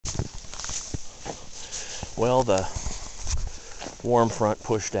Well, the warm front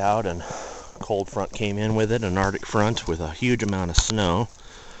pushed out and cold front came in with it, an Arctic front with a huge amount of snow.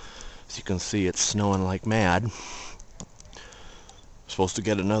 As you can see, it's snowing like mad. Supposed to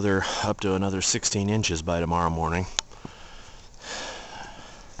get up to another 16 inches by tomorrow morning.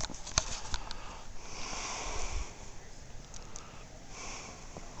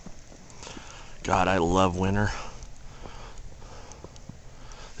 God, I love winter.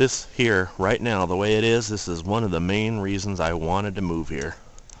 This here, right now, the way it is, this is one of the main reasons I wanted to move here.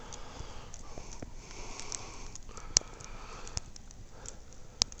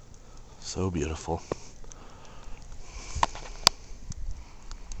 So beautiful.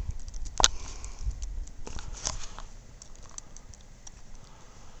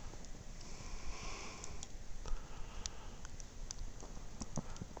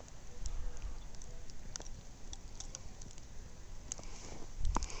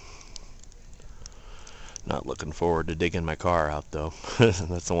 Not looking forward to digging my car out, though.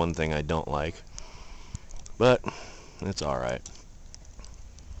 That's the one thing I don't like. But it's alright.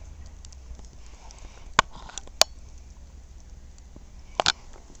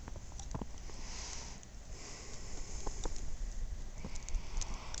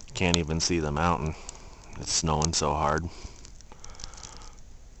 Can't even see the mountain. It's snowing so hard.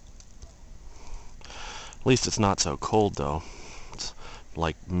 At least it's not so cold, though. It's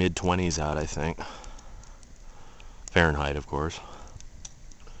like mid-20s out, I think. Fahrenheit, of course.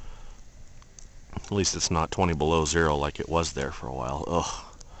 At least it's not 20 below zero like it was there for a while. Ugh,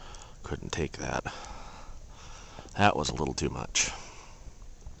 couldn't take that. That was a little too much.